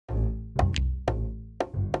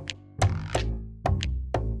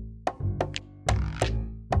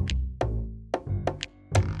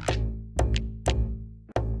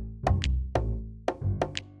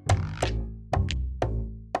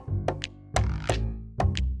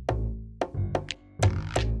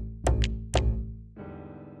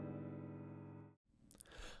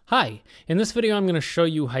Hi, in this video I'm going to show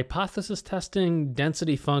you hypothesis testing,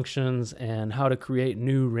 density functions, and how to create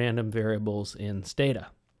new random variables in Stata.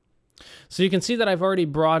 So you can see that I've already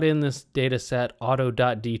brought in this data set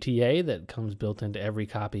auto.dta that comes built into every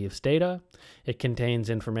copy of Stata. It contains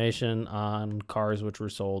information on cars which were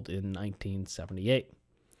sold in 1978.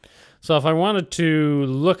 So if I wanted to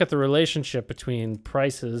look at the relationship between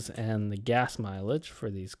prices and the gas mileage for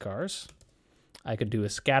these cars, I could do a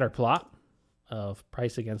scatter plot of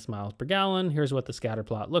price against miles per gallon. Here's what the scatter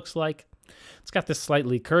plot looks like. It's got this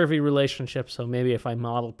slightly curvy relationship, so maybe if I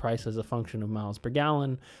model price as a function of miles per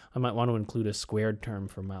gallon, I might want to include a squared term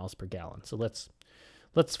for miles per gallon. So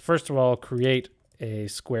let's first of all create a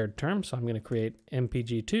squared term. So I'm going to create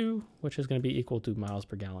mpg2, which is going to be equal to miles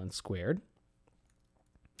per gallon squared.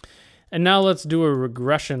 And now let's do a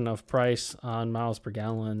regression of price on miles per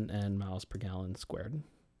gallon and miles per gallon squared.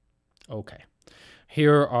 Okay.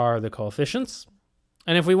 Here are the coefficients.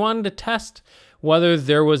 And if we wanted to test whether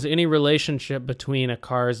there was any relationship between a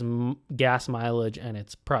car's gas mileage and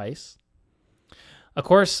its price, of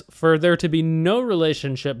course, for there to be no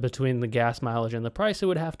relationship between the gas mileage and the price, it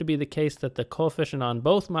would have to be the case that the coefficient on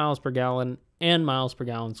both miles per gallon and miles per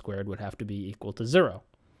gallon squared would have to be equal to 0.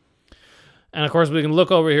 And of course, we can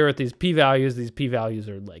look over here at these p-values. These p-values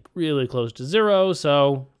are like really close to 0,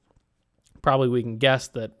 so probably we can guess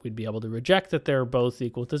that we'd be able to reject that they're both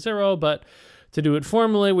equal to 0, but to do it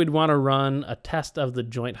formally, we'd want to run a test of the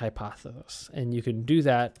joint hypothesis. And you can do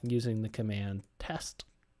that using the command test.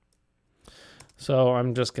 So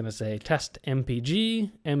I'm just going to say test mpg,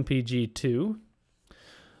 mpg2.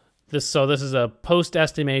 This is a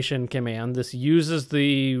post-estimation command. This uses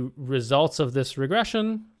the results of this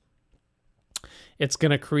regression. It's going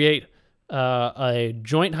to create a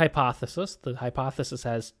joint hypothesis. The hypothesis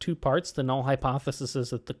has two parts. The null hypothesis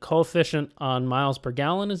is that the coefficient on miles per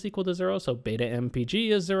gallon is equal to 0, so beta mpg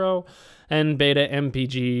is 0, and beta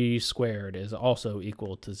mpg squared is also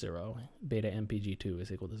equal to 0. Beta mpg2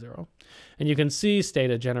 is equal to 0. And you can see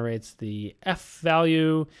Stata generates the f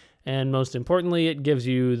value, and most importantly, it gives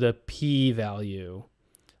you the p value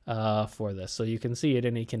for this. So you can see at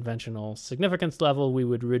any conventional significance level, we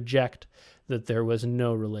would reject that there was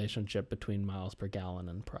no relationship between miles per gallon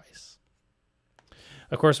and price.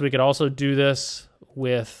 Of course, we could also do this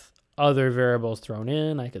with other variables thrown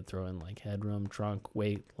in. I could throw in like headroom, trunk,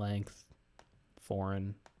 weight, length,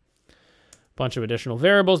 foreign, a bunch of additional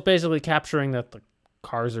variables, basically capturing that the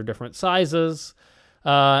cars are different sizes.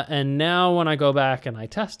 And now when I go back and I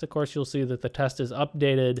test, of course, you'll see that the test is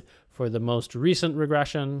updated for the most recent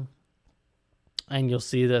regression. And you'll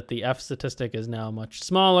see that the F statistic is now much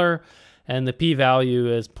smaller and the p-value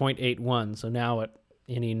is 0.81. So now at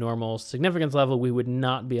any normal significance level, we would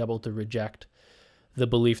not be able to reject the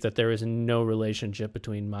belief that there is no relationship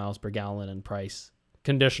between miles per gallon and price,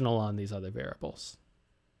 conditional on these other variables.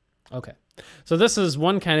 Okay, so this is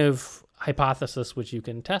one kind of hypothesis which you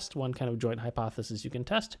can test, one kind of joint hypothesis you can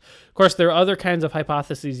test. Of course, there are other kinds of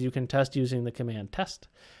hypotheses you can test using the command test.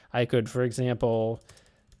 I could, for example,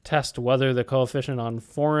 test whether the coefficient on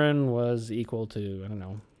foreign was equal to, I don't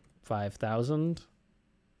know, 5,000.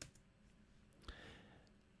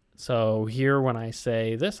 So here when I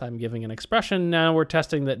say this, I'm giving an expression. Now we're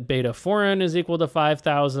testing that beta foreign is equal to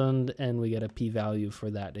 5,000, and we get a p-value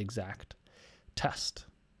for that exact test.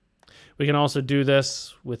 We can also do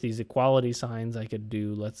this with these equality signs. I could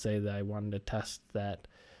do, let's say that I wanted to test that,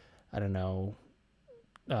 I don't know,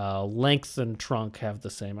 length and trunk have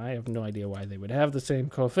the same. I have no idea why they would have the same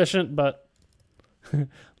coefficient, but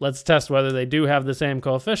let's test whether they do have the same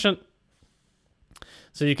coefficient.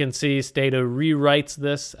 So you can see Stata rewrites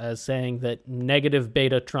this as saying that negative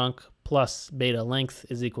beta trunk plus beta length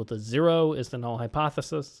is equal to 0 is the null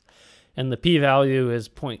hypothesis, and the p-value is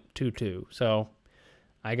 0.22. So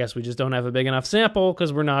I guess we just don't have a big enough sample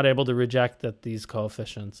because we're not able to reject that these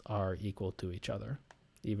coefficients are equal to each other,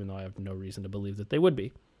 even though I have no reason to believe that they would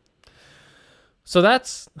be. So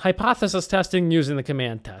that's hypothesis testing using the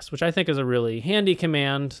command test, which I think is a really handy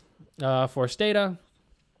command for Stata.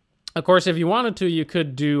 Of course, if you wanted to, you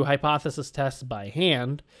could do hypothesis tests by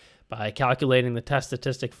hand by calculating the test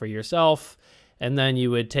statistic for yourself. And then you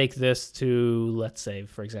would take this to, let's say,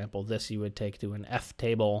 for example, this you would take to an F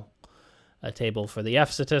table, a table for the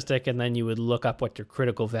F statistic, and then you would look up what your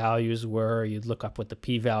critical values were. You'd look up what the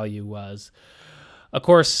p-value was. Of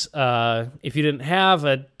course, if you didn't have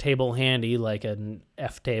a table handy, like an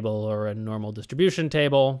F table or a normal distribution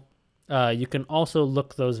table, you can also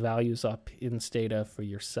look those values up in Stata for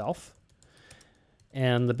yourself.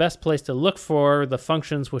 And the best place to look for the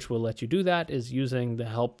functions which will let you do that is using the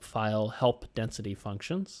help file help density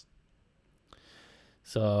functions.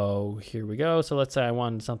 So here we go. So let's say I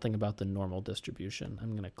wanted something about the normal distribution.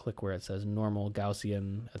 I'm going to click where it says normal,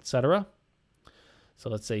 Gaussian, etc. So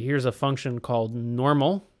let's say here's a function called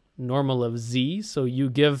normal of z. So you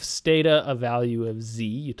give Stata a value of z.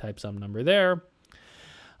 You type some number there.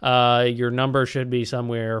 Your number should be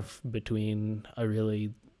somewhere between a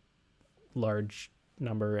really large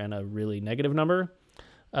number and a really negative number.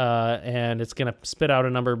 And it's going to spit out a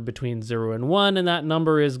number between 0 and 1. And that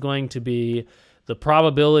number is going to be the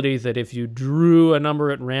probability that if you drew a number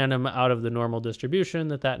at random out of the normal distribution,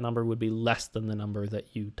 that number would be less than the number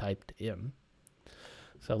that you typed in.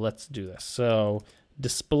 So let's do this. So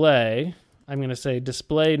display, I'm going to say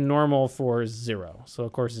display normal for 0. So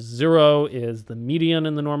of course 0 is the median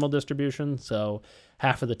in the normal distribution. So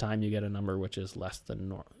half of the time you get a number which is less than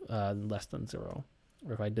 0.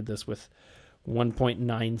 Or if I did this with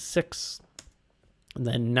 1.96,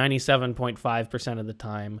 then 97.5% of the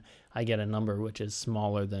time I get a number which is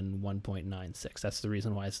smaller than 1.96. That's the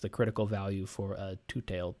reason why it's the critical value for a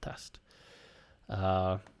two-tailed test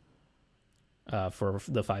for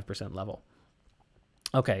the 5% level.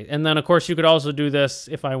 Okay, and then of course you could also do this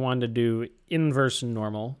if I wanted to do inverse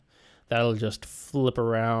normal. That'll just flip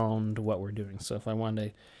around what we're doing. So if I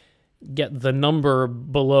wanted to get the number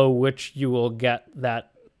below which you will get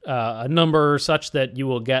that, a number such that you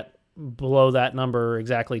will get below that number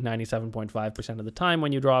exactly 97.5% of the time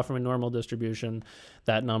when you draw from a normal distribution,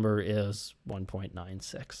 that number is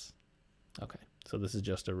 1.96. Okay, so this is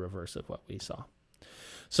just a reverse of what we saw.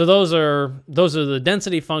 So those are the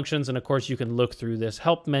density functions, and of course you can look through this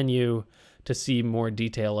help menu to see more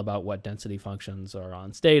detail about what density functions are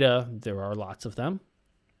on Stata. There are lots of them.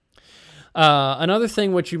 Another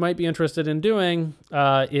thing which you might be interested in doing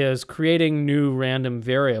is creating new random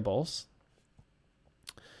variables.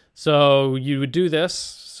 So you would do this.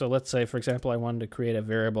 So let's say, for example, I wanted to create a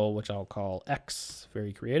variable which I'll call x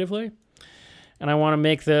very creatively. And I want to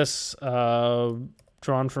make this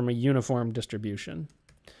drawn from a uniform distribution.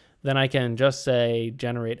 Then I can just say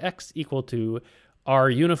generate x equal to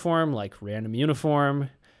r uniform, like random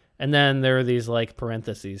uniform. And then there are these like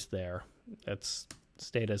parentheses there. That's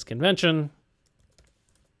Stata's convention.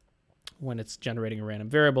 When it's generating a random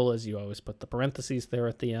variable, is you always put the parentheses there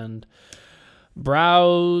at the end.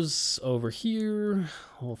 Browse over here.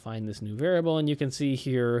 We'll find this new variable, and you can see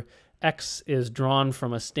here x is drawn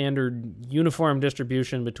from a standard uniform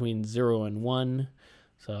distribution between 0 and 1.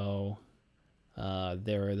 So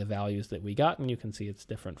there are the values that we got, and you can see it's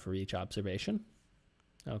different for each observation.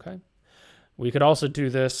 Okay. We could also do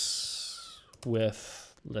this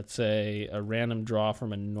with, let's say, a random draw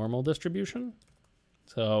from a normal distribution.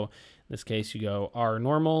 So in this case, you go r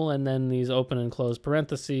normal, and then these open and close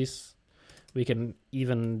parentheses. We can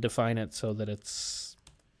even define it so that it's,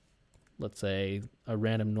 let's say, a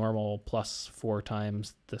random normal plus 4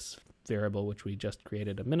 times this variable which we just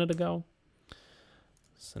created a minute ago.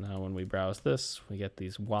 So now when we browse this, we get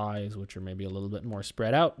these y's, which are maybe a little bit more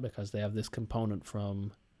spread out because they have this component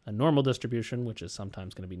from a normal distribution, which is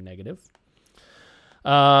sometimes going to be negative.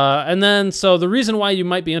 And then, so the reason why you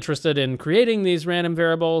might be interested in creating these random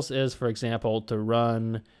variables is, for example, to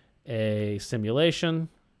run a simulation.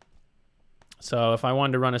 So if I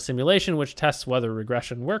wanted to run a simulation which tests whether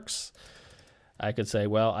regression works, I could say,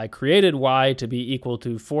 well, I created y to be equal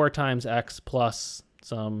to 4 times x plus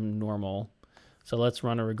some normal. So let's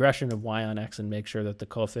run a regression of y on x and make sure that the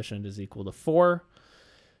coefficient is equal to 4.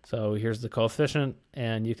 So here's the coefficient,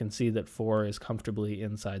 and you can see that 4 is comfortably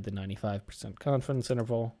inside the 95% confidence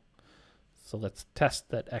interval. So let's test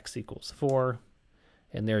that x equals 4,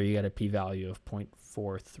 and there you get a p-value of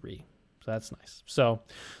 0.43. So that's nice. So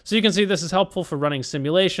you can see this is helpful for running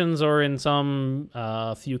simulations, or in some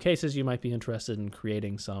few cases you might be interested in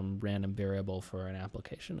creating some random variable for an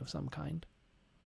application of some kind.